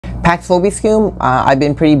Pax Vobiscum, I've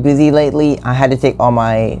been pretty busy lately. I had to take all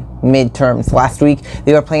my midterms last week.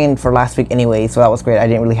 They were playing for last week anyway, so that was great. I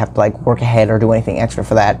didn't really have to like work ahead or do anything extra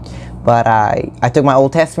for that. But I took my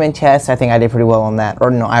Old Testament test. I think I did pretty well on that.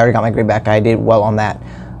 Or no, I already got my grade back. I did well on that.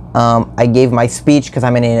 I gave my speech because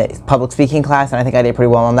I'm in a public speaking class, and I think I did pretty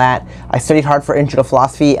well on that. I studied hard for Intro to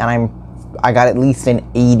Philosophy, and I got at least an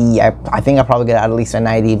 80. I think I'll probably get at least a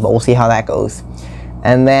 90, but we'll see how that goes.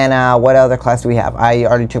 And then what other class do we have? I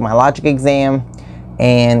already took my logic exam,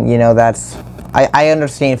 and you know I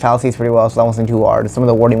understand fallacies pretty well, so that wasn't too hard. Some of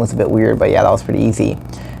the wording was a bit weird, but yeah, that was pretty easy.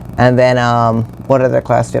 And then what other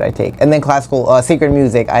class did I take? And then classical sacred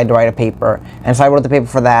music, I had to write a paper, and so I wrote the paper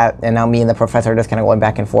for that. And now me and the professor are just kind of going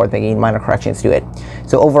back and forth, making minor corrections to it.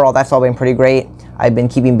 So overall, that's all been pretty great. I've been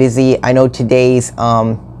keeping busy. I know today's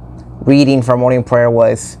reading for morning prayer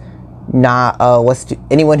was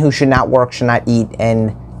anyone who should not work should not eat,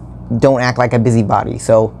 and don't act like a busybody.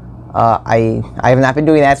 So I have not been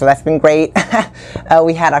doing that, so that's been great.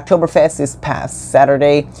 We had Oktoberfest this past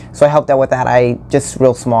Saturday, so I helped out with that. Just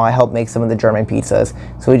real small, I helped make some of the German pizzas.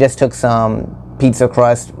 So we just took some pizza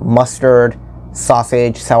crust, mustard,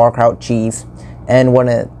 sausage, sauerkraut, cheese, and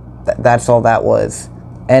that's all that was.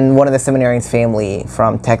 And one of the seminarians' family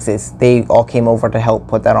from Texas, they all came over to help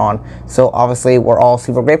put that on. So obviously we're all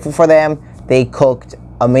super grateful for them. They cooked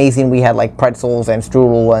amazing. We had like pretzels and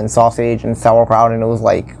strudel and sausage and sauerkraut, and it was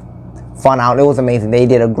like fun out. It was amazing. They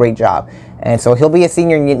did a great job. And so he'll be a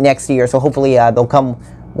senior next year, so hopefully they'll come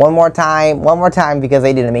one more time because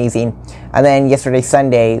they did amazing. And then yesterday,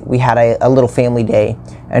 Sunday, we had a little family day.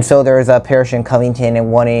 And so there's a parish in Covington and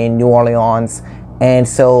one in New Orleans. And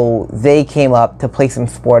so they came up to play some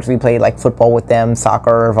sports. We played like football with them,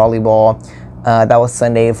 soccer, volleyball. That was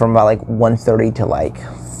Sunday from about like 1:30 to like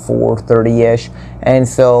 4:30-ish. And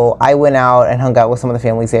so I went out and hung out with some of the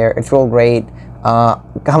families there. It's real great.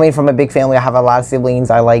 Coming from a big family, I have a lot of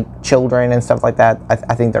siblings. I like children and stuff like that.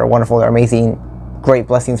 I think they're wonderful. They're amazing, great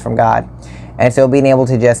blessings from God. And so being able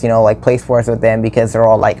to just, like play sports with them because they're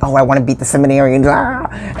all like, oh, I want to beat the seminarians.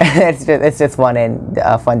 It's just fun and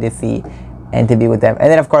fun to see and to be with them.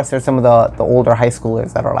 And then of course there's some of the older high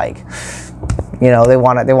schoolers that are like, they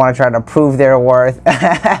want to try to prove their worth.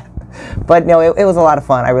 But no, it was a lot of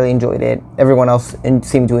fun. I really enjoyed it. Everyone else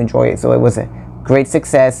seemed to enjoy it, so it was a great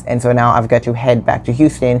success. And so now I've got to head back to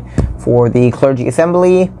Houston for the clergy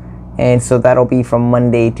assembly, and so that'll be from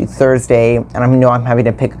Monday to Thursday. And I'm having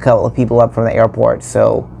to pick a couple of people up from the airport,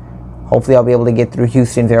 so hopefully I'll be able to get through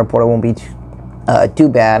Houston's airport. It won't be too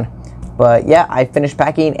bad. But yeah, I finished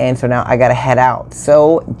packing, and so now I gotta head out.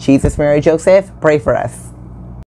 So Jesus, Mary, Joseph, pray for us.